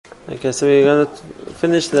Okay, so we're going to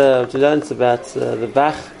finish to learn about the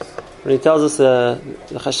Bach when he tells us the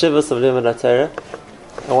chashivas of Limud HaTorah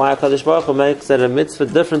and why HaKadosh Baruch Hu makes that a mitzvah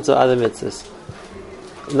different to other mitzvahs.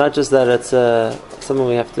 Not just that it's something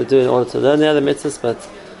we have to do in order to learn the other mitzvahs, but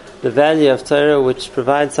the value of Torah which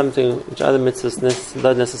provides something which other mitzvahs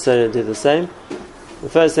don't necessarily do the same. The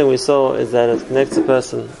first thing we saw is that it connects a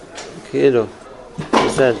person. Ki'ilu. We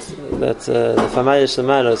said that the Famaya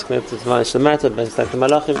Shemara is connected to Famaya Shemata, but it's like the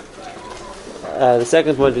Malachim. The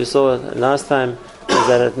second point we saw last time is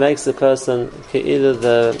that it makes the person Ki'ilu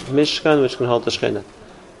the Mishkan which can hold the Shekhinah.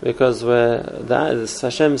 Because where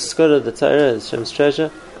Hashem's Skura, the Torah, is Hashem's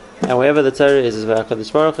treasure, and wherever the Torah is where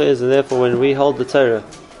HaKadosh Baruch Hu is, and therefore when we hold the Torah,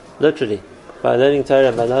 literally, by learning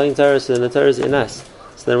Torah, so then the Torah is in us.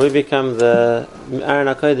 So then we become the Aron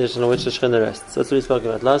HaKodesh on which the Shekhinah rests. That's what we spoke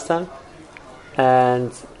about last time.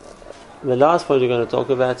 And the last point we're going to talk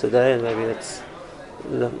about today, and maybe it's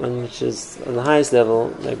the one which is on the highest level,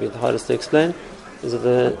 maybe the hardest to explain, is that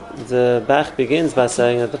the Bach begins by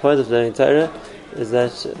saying that the point of learning Torah is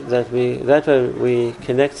that way we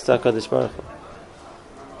connect to HaKadosh Baruch Hu.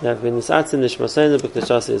 That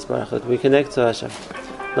we connect to Hashem.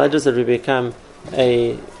 Not just that we become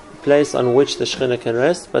a place on which the Shekhinah can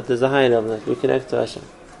rest, but there's a higher level that we connect to Hashem.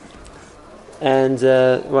 And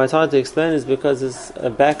why it's hard to explain is because there's a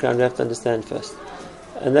background we have to understand first.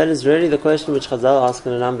 And that is really the question which Chazal ask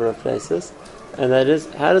in a number of places, and that is,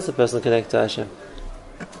 how does a person connect to Hashem?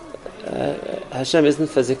 Hashem isn't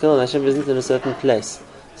physical, and Hashem isn't in a certain place.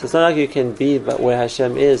 So it's not like you can be where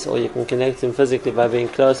Hashem is, or you can connect to Him physically by being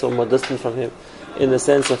close or more distant from Him, in the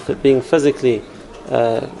sense of being physically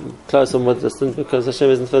close or more distant, because Hashem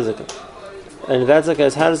isn't physical. And if that's the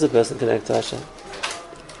case, how does a person connect to Hashem?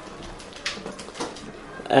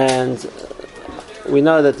 And we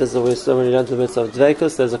know that when you learn the mitzvah of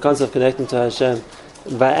Dveikus, there's a concept of connecting to Hashem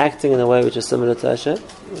by acting in a way which is similar to Hashem,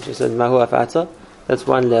 which is said Mahu Afata. That's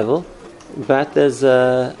one level. But there's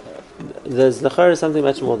L'chor is something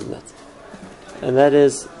much more than that. And that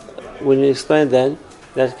is, when you explain then,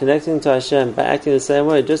 that connecting to Hashem by acting the same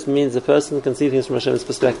way, it just means the person can see things from Hashem's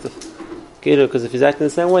perspective. Because if he's acting the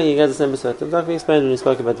same way, he gets the same perspective. Like we explained when we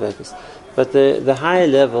spoke about Dveikus. But the higher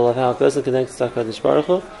level of how a person connects to HaKadosh Baruch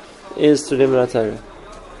Hu is through Limud HaTorah.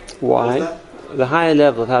 Why? The higher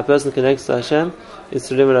level of how a person connects to Hashem is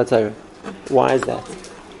through Limud HaTorah. Why is that?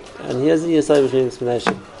 And here's the Yesod B'Shvili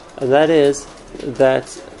explanation. And that is that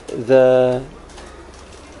the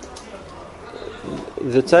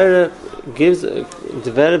Torah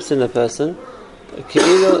develops in a person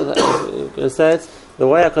the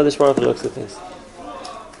way HaKadosh Baruch Hu looks at things.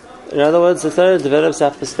 In other words, the Torah develops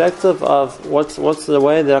a perspective of what's the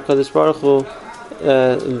way that HaKadosh Baruch Hu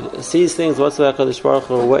sees things, what's the way HaKadosh Baruch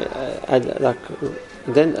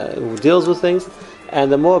Hu deals with things. And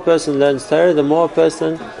the more a person learns Torah, the more a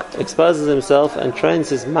person exposes himself and trains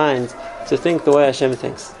his mind to think the way Hashem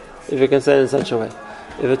thinks, if you can say it in such a way.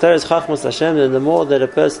 If a Torah is Chachmas Hashem, then the more that a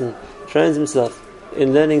person trains himself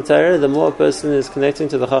in learning Torah, the more a person is connecting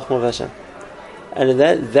to the Chachma of Hashem. And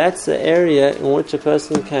that's the area in which a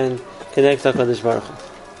person can connect to HaKadosh Baruch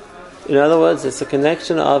Hu. In other words, it's a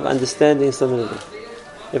connection of understanding similarly.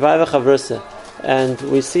 If I have a chavrusa and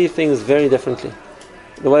we see things very differently,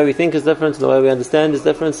 the way we think is different, the way we understand is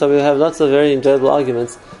different, so we have lots of very enjoyable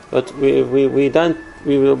arguments, but we're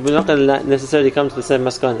not going to necessarily come to the same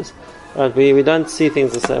maskanas. Right? We don't see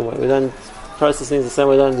things the same way, we don't process things the same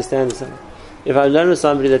way, we don't understand the same way. If I learn with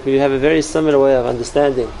somebody that we have a very similar way of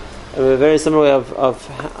understanding, and a very similar way of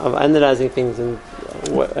analyzing things, and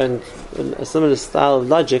a similar style of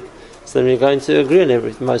logic, so then we're going to agree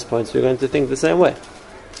on most points, we're going to think the same way.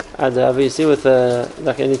 And you see with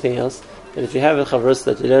like anything else, and if you have a chavrus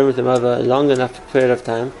that you learn with them over a long enough period of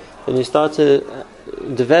time, then you start to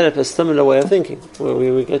develop a similar way of thinking, where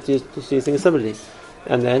we get used to see things similarly.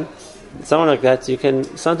 And then, someone like that, you can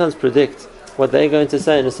sometimes predict what they're going to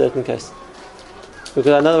say in a certain case,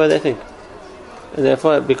 because I know the way they think. And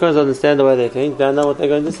therefore, because I understand the way they think, then I know what they're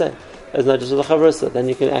going to say. It's not just with a chavrus, then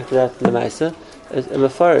you can act it out in the ma'aseh. A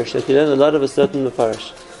mefarish, if you learn a lot of a certain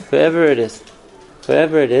mefarish, whoever it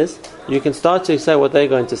is, you can start to say what they're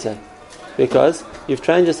going to say, because you've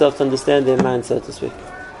trained yourself to understand their mind, so to speak.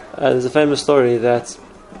 There's a famous story that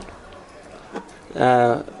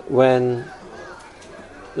when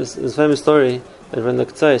the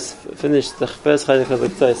K'tzos finished the first chaylik of the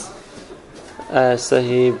K'tzos, so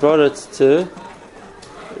he brought it to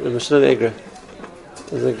Mishloim Egra.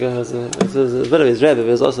 It was a bit of his Rebbe, but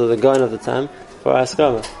it was also the Gaon of the time for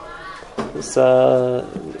Askama. So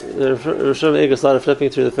Mishloim Egra started flipping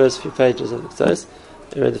through the first few pages of the K'tzos.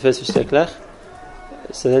 He read the first few sheklach.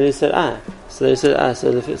 So then he said, So they said,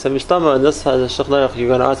 so Mishtama on this Shulchan you're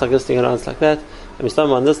going to ask like this, you're going to answer like that. And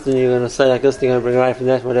Mishtama on this, then you're going to say like this, you're going to bring right from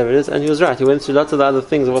that, whatever it is. And he was right. He went through lots of the other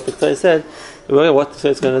things of what the Ktei said. What the Ktei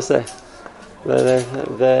is going to say.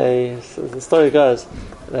 The story goes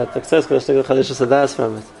that the Ktei is going to take Chalisha Sadas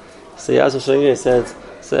from it. So Yasser Shagir said,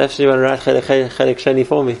 so actually you want to write Chelik Sheni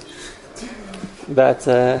for me. But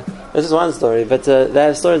this is one story. But they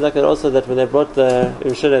have stories like that also, that when they brought the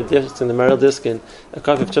Maral Diskin, a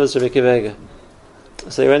copy of Chuvas Rabbi Akiva Eiger.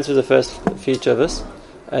 So he went through the first few Chuvas,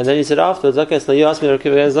 and then he said afterwards, okay, so you asked me Rabbi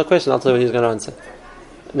Akiva Eiger's no question, I'll tell you what he's going to answer.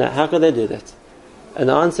 Now, how can they do that? And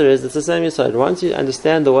the answer is, it's the same side. Once you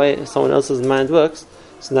understand the way someone else's mind works,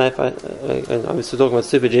 so now if and obviously we're talking about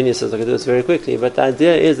super geniuses, I can do this very quickly, but the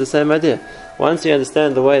idea is the same idea. Once you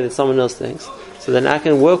understand the way that someone else thinks, so then I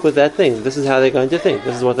can work with that thing. This is how they're going to think.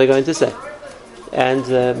 This is what they're going to say. And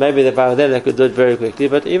maybe by then they could do it very quickly,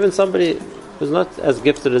 but even somebody who's not as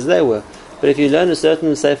gifted as they were, but if you learn a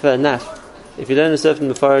certain Sefer enough, if you learn a certain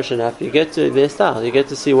Mefarish enough, you get to their style. You get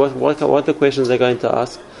to see what the questions they're going to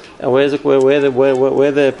ask, and where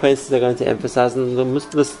the points they're going to emphasize, and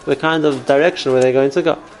the kind of direction where they're going to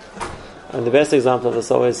go. And the best example of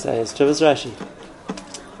this, I always say, is Chuvas Rashi,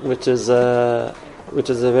 which is a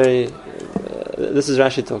very this is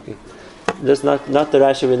Rashi talking. Just not the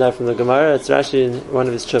Rashi we know from the Gemara. It's Rashi in one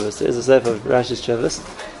of his Chuvas. There's a sefer of Rashi's Chuvas,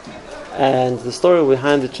 and the story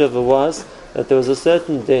behind the Chuva was that there was a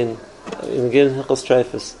certain din in the Gin Hilchos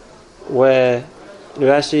Treifus where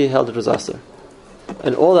Rashi held it was Asur,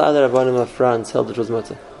 and all the other Rabbanim of France held it was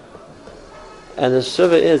Mutter. And the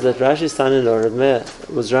Shuva is that Rashi's son-in-law, Reb Meir,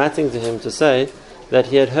 was writing to him to say that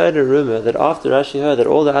he had heard a rumor that after Rashi heard that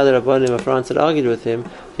all the other Rabbanim of France had argued with him,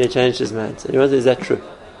 he had changed his mind. And he wondered, is that true?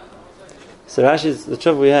 So the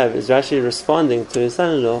Shuva we have is Rashi responding to his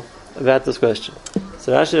son-in-law about this question.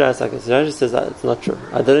 So Rashi writes like this. So Rashi says that it's not true.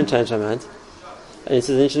 I didn't change my mind. And he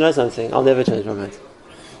says, you should know something, I'll never change my mind.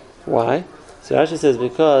 Why? So Rashi says,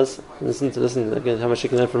 because, listen again how much you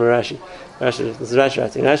can learn from a Rashi. This is Rashi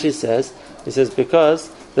writing. Rashi says,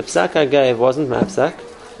 because the psak I gave wasn't my psak,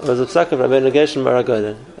 it was a psak of Rabbeinu Gershon Bar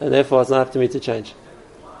HaGodel, and therefore it's not up to me to change.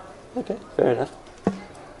 Okay, fair enough.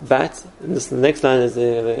 But the next line is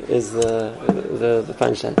the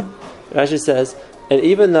punchline. Rashi says, and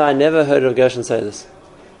even though I never heard of Gershon say this,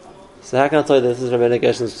 so how can I tell you this is Rabbeinu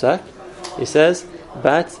Gershon's psak? He says,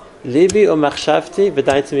 but libi umachshavti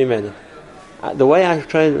v'daiti mimenu. The way I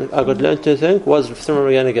got learned to think was from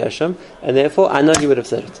Rabbeinu Gershon, and therefore I know he would have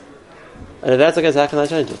said it. And if that's the case, how can I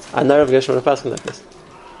change it? I know Rabbi Gershon would have passed like this.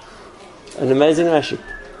 An amazing Rashi.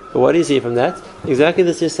 But what do you see from that? Exactly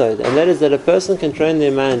this yesod, and that is that a person can train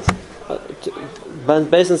their mind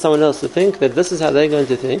based on someone else to think that this is how they're going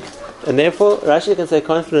to think, and therefore Rashi can say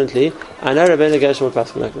confidently, I know Rabbeinu Gershon would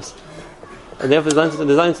pass like this. And therefore there's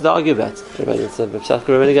nothing to argue about.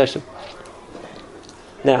 Rabbeinu Gershon.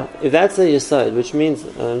 Now, if that's a yesod, which means,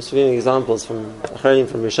 I'm just giving examples from Acharim,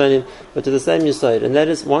 from Rishonim, but to the same yesod, and that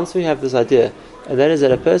is, once we have this idea, and that is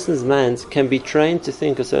that a person's mind can be trained to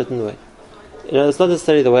think a certain way. It's not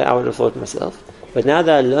necessarily the way I would have thought myself, but now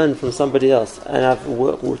that I learned from somebody else, and I've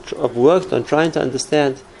worked on trying to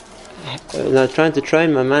understand, trying to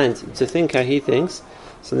train my mind to think how he thinks,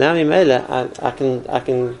 so now I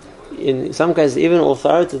can, in some cases, even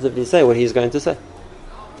authoritatively say what he's going to say.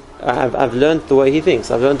 I've learned the way he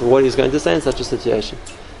thinks. I've learned what he's going to say in such a situation.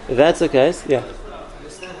 If that's the case, yeah. I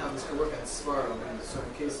understand how this could work at Svara in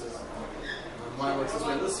certain cases. Why it works this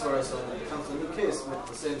way in this Svara, so when it comes to a new case,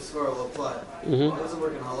 the same Svara will apply. It doesn't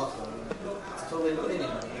work in Halacha. It's totally new meaning.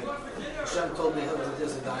 Hashem told me Hilchos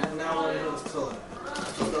Hadis Hadayim, now I know it's Tefillin. I'm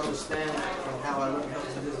supposed to understand from how I learned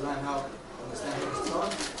Hilchos Hadis Hadayim, how to understand Hilchos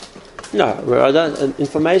Tefillin? No, I don't.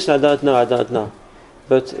 Information I don't know.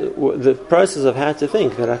 But the process of how to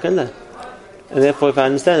think that I can learn. And therefore, if I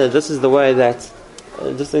understand that this is the way that,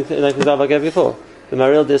 just like the example I gave before, the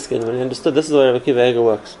Maral Diskin, when he understood this is the way Rabbi Akiva Eiger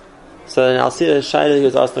works. So then I'll see a shayla he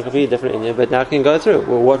was asked a completely different India, but now I can go through.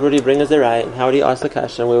 Well, what would he bring as a right, and how would he ask the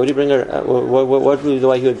question, where would he bring what would be the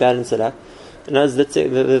way he would balance it up? And as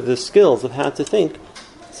the skills of how to think,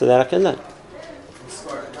 so that I can learn.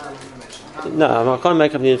 No, I can't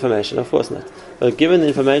make up the information, of course not. But given the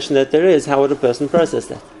information that there is, how would a person process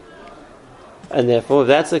that? And therefore, if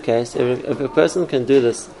that's the case, if a person can do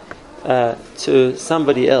this to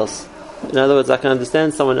somebody else, in other words, I can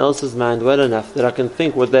understand someone else's mind well enough that I can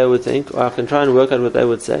think what they would think, or I can try and work out what they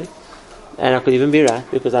would say, and I could even be right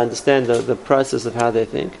because I understand the process of how they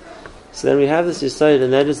think. So then we have this yesod,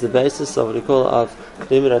 and that is the basis of what we call of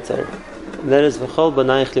limud HaTorah, and that is v'chol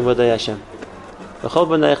b'nayich limudei Hashem. V'chol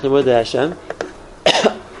b'nayich limudei Hashem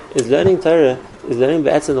is learning Torah, is learning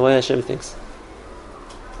be'etzem the way Hashem thinks.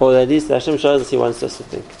 or at least Hashem shows us He wants us to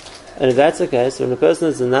think. And if that's the case, when a person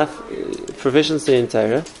has enough proficiency in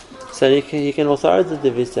Torah, so he can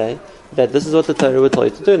authoritatively say that this is what the Torah would tell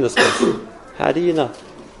you to do in this case. How do you know?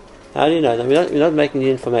 How do you know? Now, we're not making the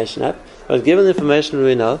information up, but given the information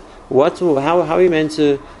we know, how are we meant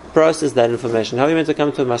to process that information? How are we meant to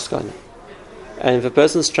come to a maskana? And if a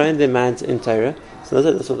person's trained their mind in Torah, so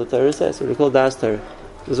that's what the Torah says. What we call Das Torah.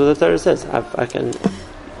 This is what the Torah says. I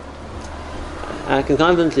can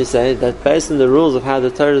confidently say that based on the rules of how the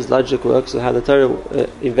Torah's logic works, or how the Torah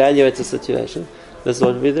evaluates a situation, this is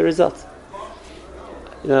what will be the result.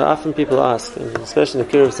 Often people ask, and especially in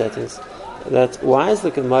the Kiruv settings, that why is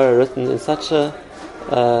the Gemara written in such a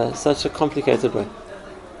complicated way?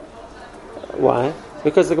 Why?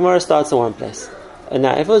 Because the Gemara starts in one place. And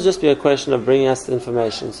now, if it would just be a question of bringing us the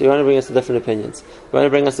information, so you want to bring us the different opinions, you want to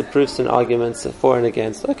bring us the proofs and arguments for and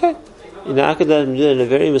against, okay. I could do it in a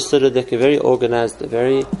very methodically, a very organized, a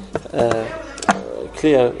very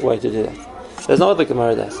clear way to do that. That's not what the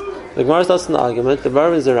Gemara does. The Gemara starts an argument, the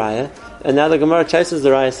Gemara is a raya, and now the Gemara chases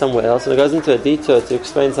the raya somewhere else, and it goes into a detour to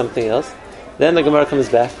explain something else. Then the Gemara comes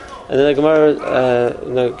back, and then the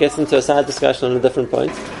Gemara gets into a side discussion on a different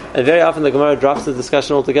point. And very often the Gemara drops the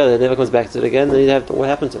discussion altogether, it never comes back to it again, and you have what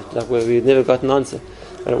happened to it, like where we never got an answer.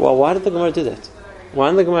 Well, why did the Gemara do that? Why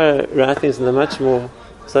did the Gemara write things in a much more,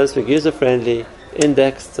 so to speak, user-friendly,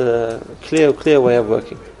 indexed, clear way of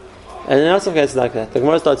working? And in lots of cases like that, the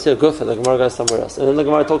Gemara starts here, Gufa, the Gemara goes somewhere else. And then the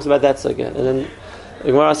Gemara talks about that again. And then the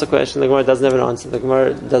Gemara asks a question, the Gemara doesn't have an answer. The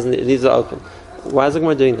Gemara doesn't, it leaves it open. Why is the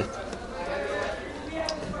Gemara doing that?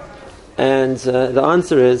 And the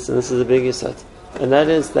answer is, and this is a big yesod, and that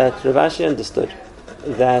is that Rav Ashi understood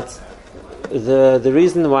that the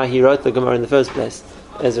reason why he wrote the Gemara in the first place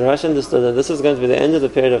is Rav Ashi understood that this was going to be the end of the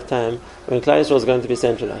period of time when Klal Yisrael was going to be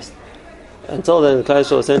centralized. Until then, Klal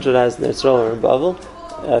Yisrael was centralized in Israel or in Bavel,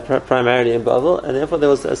 primarily in Bavel, and therefore there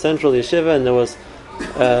was a central yeshiva, and there was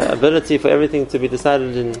ability for everything to be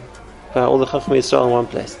decided by all the Chachmei Yisrael in one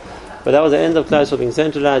place. But that was the end of Klal Yisrael being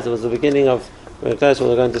centralized. It was the beginning of when Klal Yisrael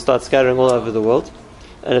were going to start scattering all over the world.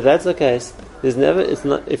 And if that's the case,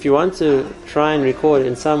 if you want to try and record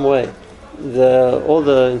in some way all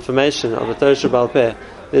the information of the Torah Sheba'al Peh,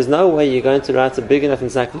 there's no way you're going to write a big enough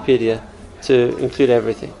encyclopedia to include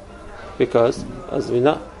everything. Because, as we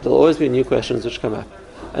know, there'll always be new questions which come up.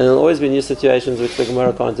 And there'll always be new situations which the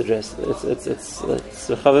Gemara can't address. It's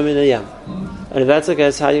Rechavim in a Yam. And if that's the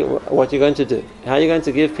case, what you're going to do? How are you going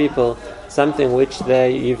to give people something which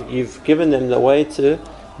you've given them the way to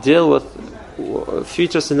deal with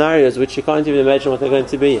future scenarios which you can't even imagine what they're going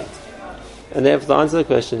to be yet? And therefore the answer to the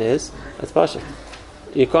question is, that's Pasha.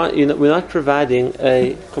 We're not providing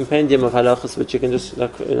a compendium of halachas which you can just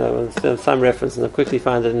some reference and quickly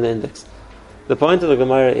find it in the index. The point of the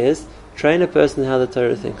Gemara is train a person how the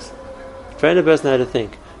Torah thinks. Train a person how to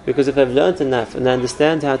think. Because if they've learned enough and they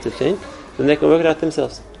understand how to think, then they can work it out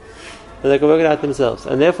themselves. And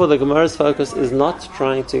therefore the Gemara's focus is not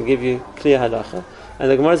trying to give you clear halacha,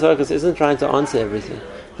 and the Gemara's focus isn't trying to answer everything.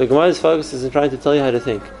 The Gemara's focus is in trying to tell you how to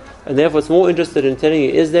think. And therefore it's more interested in telling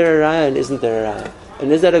you, is there a raya and isn't there a raya?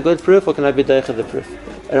 And is that a good proof, or can I be doich of the proof?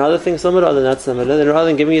 And are the things similar or not similar? Then rather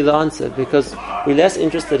than giving you the answer, because we're less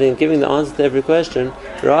interested in giving the answer to every question,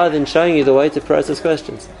 rather than showing you the way to process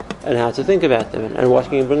questions, and how to think about them, and what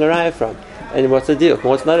can you bring a raya from, and what's a deal, and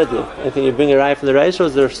what's not a deal. And can you bring a raya from the Reish, or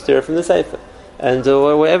is there a stir from the Sefer? And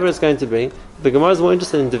wherever it's going to be, the Gemara is more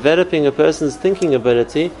interested in developing a person's thinking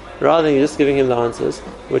ability, rather than just giving him the answers,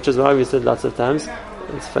 which is why we said lots of times,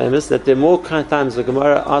 it's famous, that there are more times the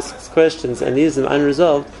Gemara asks questions and leaves them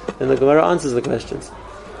unresolved than the Gemara answers the questions.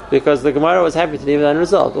 Because the Gemara was happy to leave it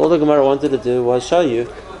unresolved. All the Gemara wanted to do was show you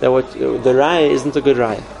that the raya isn't a good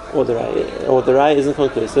raya, or the raya isn't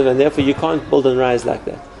conclusive, and therefore you can't build on rayas like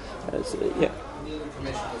that. Yeah.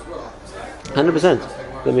 100%.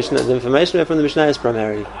 The information we have from the Mishnah is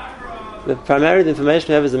primarily. The information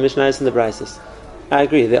we have is the Mishnah and the Braisos. I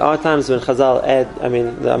agree. There are times when Chazal add,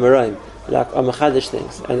 the Amoraim, like Amachadish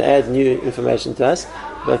things, and add new information to us.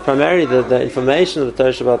 But primarily the information of the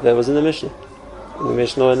Torah Sheba'al Peh was in the Mishnah, and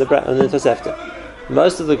the Tosefta.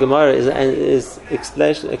 Most of the Gemara is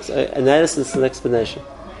analysis and explanation.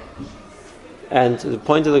 And the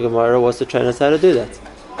point of the Gemara was to train us how to do that.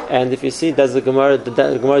 And if you see, does the Gemara do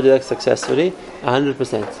that successfully?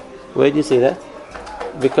 100%. Where do you see that?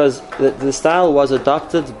 Because the style was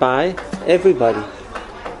adopted by everybody.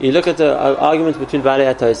 You look at the argument between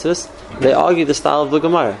Baalei HaTosfos, they argue the style of the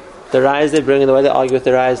Gemara. The rayas they bring, and the way they argue with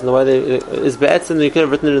the rayas, and the way is be'etzim, you could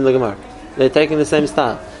have written it in the Gemara. They're taking the same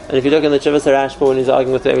style. And if you look in the Chuvas HaRashba when he's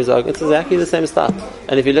arguing with whoever he's arguing, it's exactly the same style.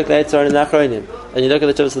 And if you look at Eitzar in the Achronim, and you look at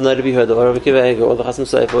the Chuvas HaNoda B'Yehuda, or Rabbi Akiva Eiger, or the Chasam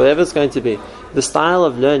Sofer, whatever it's going to be, the style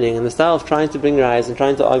of learning and the style of trying to bring rise and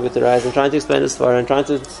trying to argue with the rise and trying to explain the Svar and trying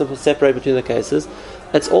to separate between the cases,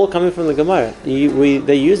 it's all coming from the Gemara.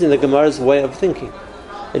 They're using the Gemara's way of thinking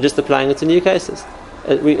and just applying it to new cases.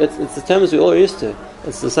 It's the terms we all used to.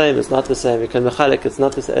 It's the same. It's not the same. You can mechalik. It's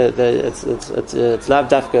not the same. It's lav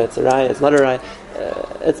dafka. It's a rai. It's not a rai.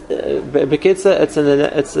 It's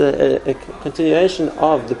a continuation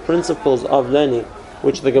of the principles of learning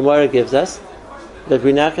which the Gemara gives us that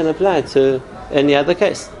we now can apply to any other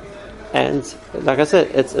case. And like I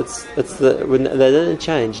said, they didn't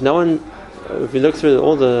change. No one. If you look through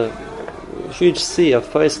all the huge sea of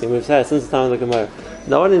poskim we've had since the time of the Gemara,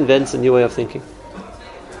 no one invents a new way of thinking.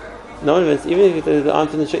 No one invents, even if the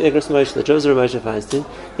Amton the Igros Moshe, the Joseph Moshe Feinstein,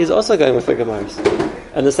 he's also going with the Gemaras.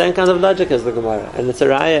 And the same kind of logic as the Gemara. And it's a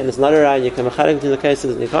raya and it's not a raya, and you can mechalik between the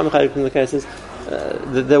cases, and you can't mechalik between the cases.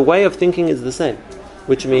 The way of thinking is the same.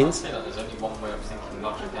 Which means... There's only one way of thinking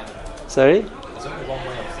logic then. Sorry? There's only one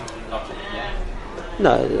way of thinking logic, yeah?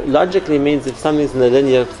 No, logically means if something's in a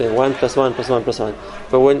linear thing, 1 + 1 + 1 + 1.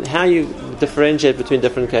 But how you differentiate between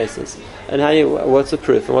different cases, and what's a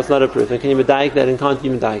proof and what's not a proof, and can you medayik that and can't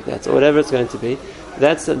you medayik that, or whatever it's going to be,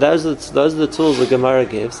 those are the tools the Gemara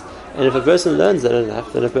gives, and if a person learns that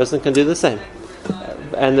enough, then a person can do the same.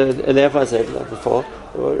 And therefore I said before,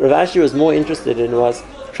 Rav Ashi was more interested in was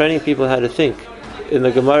training people how to think in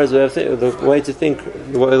the Gemara's way of the way to think,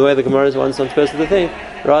 the way the Gemara wants one person to think,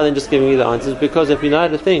 rather than just giving you the answers. Because if you know how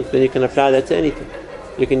to think, then you can apply that to anything.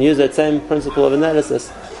 You can use that same principle of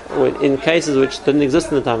analysis in cases which didn't exist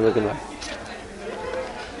in the time of the Gemara.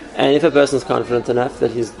 And if a person is confident enough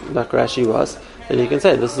that he's like Rashi was, then you can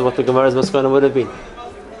say this is what the Gemara's Maskana would have been.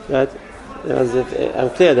 Right? As if I'm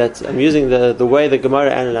clear that I'm using the way the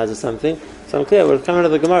Gemara analyzes something, so I'm clear, when it comes out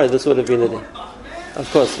of the Gemara, this would have been the day.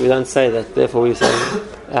 Of course, we don't say that, therefore we say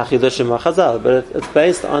Achidushim Chazal, but it's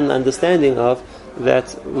based on the understanding of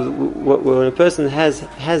that when a person has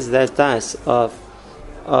that dice of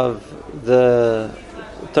the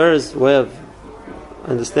Torah's way of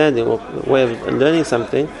understanding or way of learning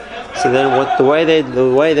something, so then the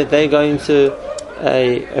way that they're going to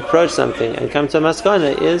approach something and come to a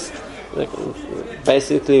maskana is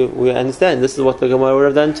basically we understand this is what the Gemara would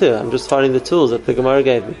have done too. I'm just following the tools that the Gemara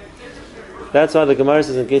gave me. That's why the Gemara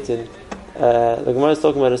says in Gittin, the Gemara is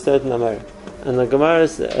talking about a certain Amar, and the Gemara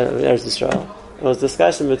is Eretz Yisrael. There was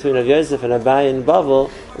discussion between Rav Yosef and Abai in Bavel,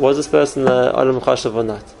 was this person Adam Chashav or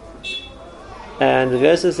not? And Rav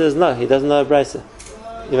Yosef says no, he doesn't know a Brisa.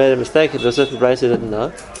 He made a mistake, it was a certain Brisa he didn't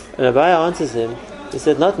know. And Abai answers him, he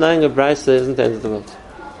said not knowing a Brisa isn't the end of the world.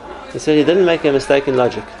 He said he didn't make a mistake in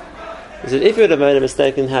logic. He said if you would have made a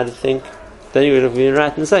mistake in how to think, then you would have been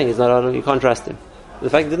right in saying he's not Adam, you can't trust him. The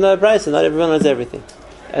fact he didn't know a Brisa, not everyone knows everything.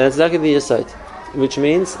 And it's like the Yesod, which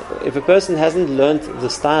means if a person hasn't learned the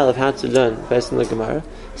style of how to learn based on the Gemara,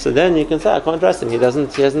 so then you can say I can't trust him. He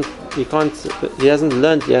hasn't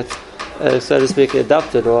learned yet, so to speak,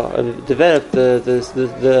 adopted or developed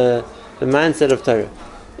the mindset of Torah.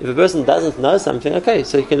 If a person doesn't know something, okay,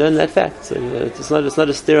 so you can learn that fact. So it's not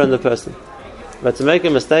a steer on the person. But to make a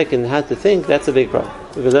mistake in how to think, that's a big problem,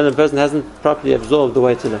 because then the person hasn't properly absorbed the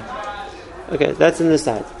way to learn. Okay, that's in the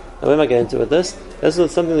side. Now, where am I getting to with this? This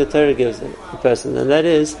is something the Torah gives a person, and that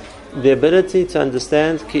is the ability to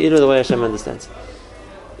understand Ki'ilu the way Hashem understands.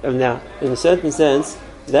 And now, in a certain sense,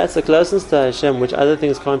 that's the closeness to Hashem which other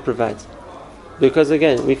things can't provide. Because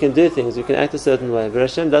again, we can do things, we can act a certain way, but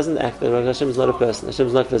Hashem doesn't act that way. Hashem is not a person, Hashem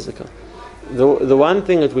is not physical. The one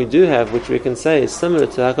thing that we do have, which we can say is similar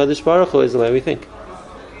to HaKadosh Baruch Hu, is the way we think.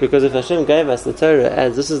 Because if Hashem gave us the Torah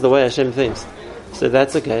as this is the way Hashem thinks, so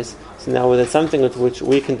that's the case. So now there's something with which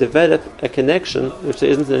we can develop a connection which there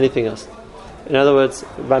isn't in anything else. In other words,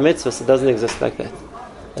 by mitzvahs it doesn't exist like that.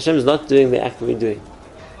 Hashem is not doing the act we're doing.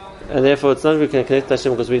 And therefore it's not we can connect to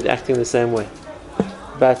Hashem because we're acting the same way.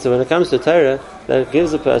 But so when it comes to Torah, that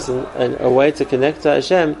gives a person a way to connect to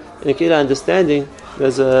Hashem, in a key understanding,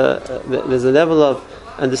 there's a level of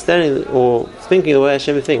understanding or thinking the way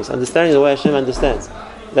Hashem thinks, understanding the way Hashem understands.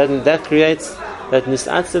 That creates that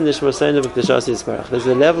nis'atzim nishmaseinu b'kedusha yisbarach. There's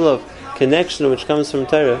a level of connection which comes from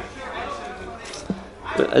Torah,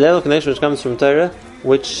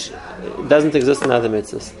 which doesn't exist in other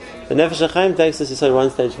mitzvahs. The Nefesh HaChaim takes this, he said,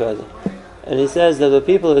 one stage further. And he says that the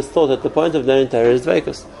people is taught that the point of learning Torah is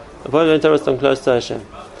dveikus. The point of learning Torah is to come close to Hashem.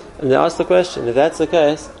 And they ask the question, if that's the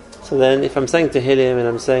case, so then if I'm saying Tehillim and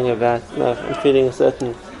I'm saying about, I'm feeling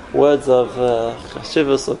certain words of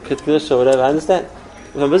Chashivus or Kedusha or whatever, I understand.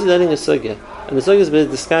 If I'm busy learning a sugya, and the sugya is busy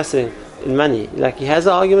discussing in money. Like he has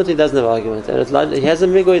an argument, he doesn't have an argument, and it's like he has a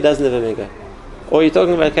migo, he doesn't have a migo. Or you're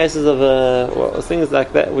talking about cases of things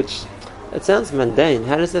like that, which it sounds mundane.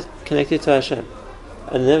 How does that connect you to Hashem?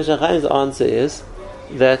 And the Nefesh HaChaim's answer is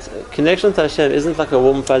that connection to Hashem isn't like a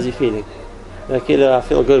warm, fuzzy feeling. Like, I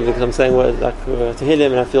feel good because I'm saying words like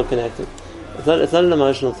Tehillim and I feel connected. It's not an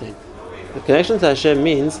emotional thing. The connection to Hashem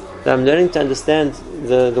means that I'm learning to understand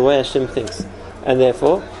the way Hashem thinks. And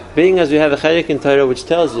therefore, being as we have a chayik in Torah which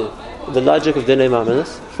tells you the logic of Dinei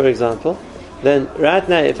Mamonos, for example, then right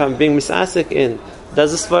now, if I'm being misasik in,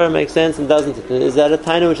 does the svara make sense and doesn't it? Is that a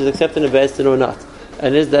taina which is accepted in Beis Din or not?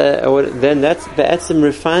 And is that, then that's be'etzim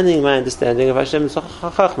refining my understanding of Hashem's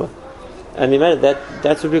chachma. And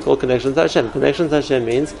that's what we call connection to Hashem. Connection to Hashem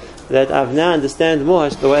means that I've now understand more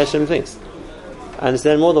the way Hashem thinks. I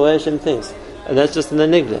understand more the way Hashem thinks. And that's just in the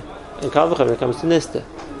nigla. And Kal v'chol when it comes to Nista.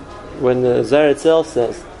 When the Zohar itself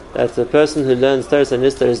says that the person who learns Torah and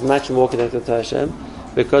Nista is much more connected to Hashem,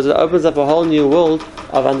 because it opens up a whole new world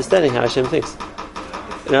of understanding how Hashem thinks.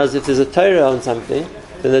 In other words, if there's a Torah on something,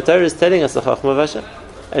 then the Torah is telling us the Chachma of Hashem.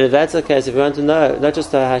 And if that's the case, if we want to know not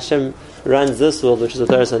just how Hashem runs this world, which is the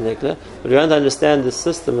Torah and Nikla, but we want to understand the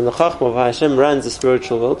system and the Chachma of how Hashem runs the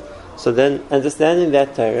spiritual world, so then understanding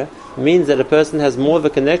that Torah means that a person has more of a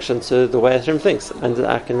connection to the way Hashem thinks, and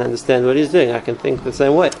I can understand what he's doing, I can think the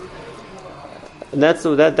same way. And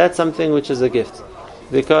that's something which is a gift.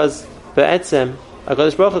 Because Ba'etzem,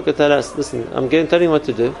 HaKadosh Baruch Hu could tell us, listen, I'm telling you what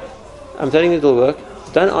to do, I'm telling you it'll work,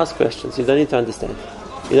 don't ask questions, you don't need to understand.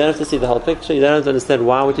 You don't have to see the whole picture, you don't have to understand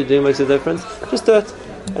why what you're doing makes a difference, just do it.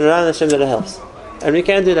 And around Hashem that it helps. And we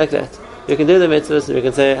can do it like that. You can do the mitzvahs, and we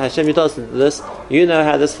can say, Hashem, you told us to do this, you know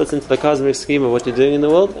how this fits into the cosmic scheme of what you're doing in the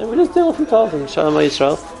world, and we just do what we told them, Shalom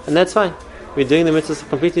Yisrael, and that's fine. We're doing the mitzvahs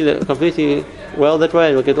completely well that way,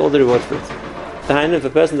 and we'll get all the reward for it. If a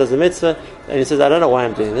person does a mitzvah, and he says, I don't know why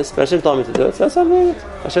I'm doing this, but Hashem told me to do it, so that's why I'm doing it.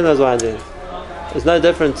 Hashem knows why I'm doing it. There's no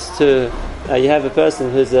difference to, you have a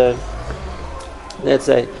person who's let's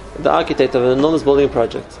say, the architect of an enormous building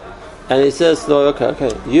project. And he says, no,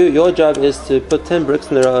 okay, your job is to put 10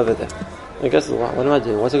 bricks in a row over there. And I guess, what am I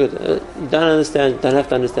doing? What's it good? You don't understand, don't have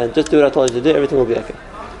to understand, just do what I told you to do, everything will be okay.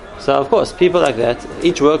 So of course, people like that,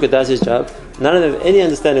 each worker does his job, none of them have any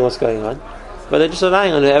understanding what's going on, but they're just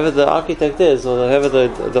relying on whoever the architect is, or whoever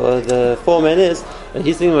the foreman is, and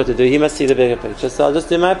he's thinking what to do, he must see the bigger picture. So I'll just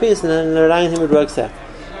do my piece, and then relying on him, it works out.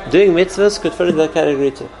 Doing mitzvahs could fit into that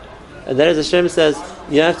category too. And that is, Hashem says,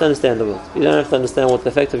 you don't have to understand the world. You don't have to understand what the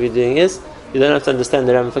effect of your doing is. You don't have to understand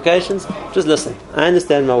the ramifications. Just listen. I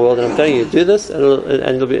understand my world, and I'm telling you, do this, and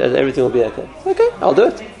everything will be okay. Okay, I'll do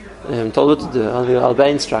it. I'm told what to do. I'll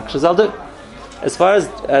obey instructions. I'll do it. As far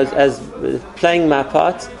as playing my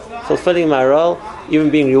part, fulfilling my role, even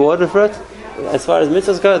being rewarded for it, as far as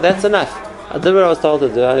mitzvahs go, that's enough. I did what I was told to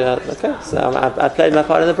do. Okay, so I played my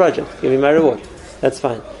part in the project. Give me my reward. That's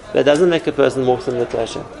fine. That doesn't make a person more similar to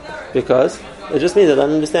Hashem, because it just means I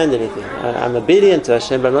don't understand anything. I'm obedient to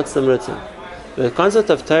Hashem, but I'm not similar to Him. The concept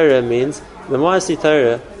of Torah means the more I see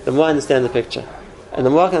Torah, the more I understand the picture, and the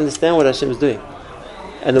more I can understand what Hashem is doing.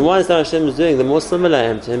 And the more I understand what Hashem is doing, the more similar I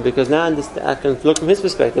am to Him, because now I can look from His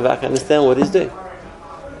perspective, I can understand what He's doing.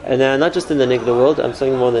 And now, not just in the Nigla world, I'm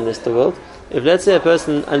saying more than the Nista world. If let's say a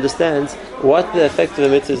person understands what the effect of a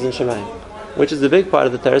mitzvah is in Shemayim, which is the big part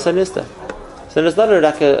of the Torah Nista. So it's not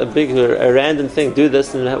like a random thing, do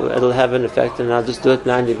this and it'll have an effect, and I'll just do it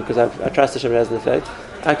blindly because I trust Hashem it has an effect.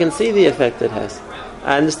 I can see the effect it has.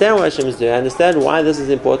 I understand what Hashem is doing. I understand why this is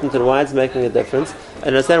important and why it's making a difference. I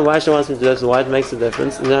understand why Hashem wants me to do this and why it makes a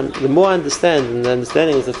difference. And the more I understand, and the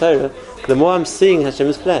understanding is the Torah, the more I'm seeing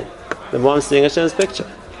Hashem's plan. The more I'm seeing Hashem's picture.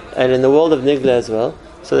 And in the world of Nigla as well.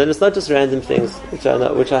 So then it's not just random things which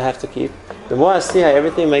I have to keep. The more I see how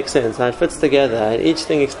everything makes sense, how it fits together, and each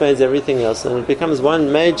thing explains everything else, and it becomes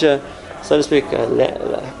one major, so to speak,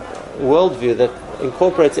 worldview that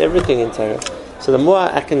incorporates everything in Torah. So the more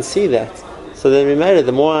I can see that, so then we made it,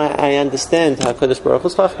 the more I understand how Kodesh Baruch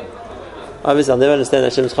Hu's Chachma. Obviously, I'll never understand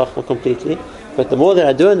Hashem's Chachma completely, but the more that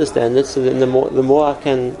I do understand it, so then the more I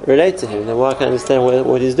can relate to Him, the more I can understand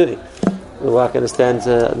what He's doing, the more I can understand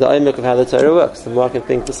the oimik of how the Torah works, the more I can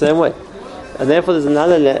think the same way. And therefore there's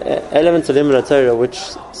another element to Limud Torah which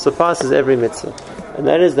surpasses every mitzvah. And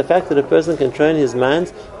that is the fact that a person can train his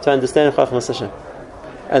mind to understand Chachmas Hashem.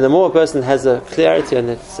 And the more a person has a clarity on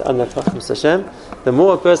the Chachmas Hashem, the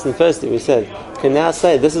more a person, firstly we said, can now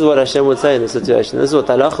say, this is what Hashem would say in this situation, this is what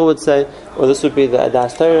Halacha would say, or this would be the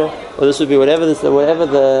Adas Torah, or this would be whatever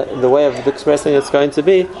the way of expressing it's going to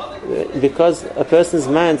be, because a person's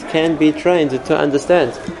mind can be trained to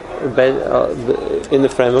understand in the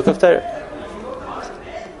framework of Torah.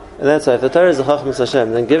 And that's why if the Torah is the Chachmas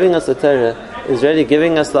Hashem, then giving us the Torah is really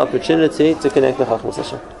giving us the opportunity to connect the Chachmas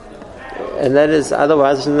Hashem. And that is,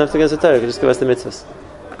 otherwise Hashem doesn't have to give us the Torah, He could just give us the mitzvahs.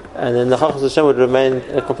 And then the Chachmas Hashem would remain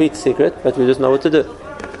a complete secret, but we just know what to do.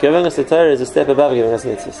 Giving us the Torah is a step above giving us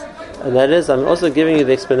mitzvahs. And that is, I'm also giving you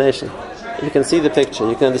the explanation. You can see the picture,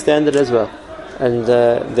 you can understand it as well. And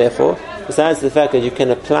therefore, besides the fact that you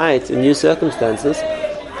can apply it in new circumstances,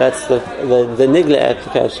 that's the Nigla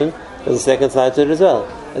application, there's a second side to it as well.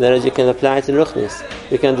 And that is, you can apply it in Ruchnis.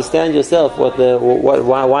 You can understand yourself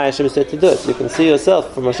why Hashem said to do it. You can see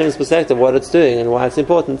yourself from Hashem's perspective what it's doing and why it's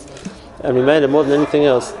important. And we made it more than anything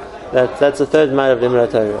else. That's the third mile of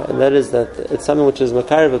Limud Torah, and that is that it's something which is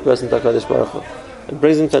Makarev a person to HaKadosh Baruch Hu. It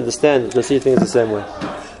brings him to understand, to see things the same way.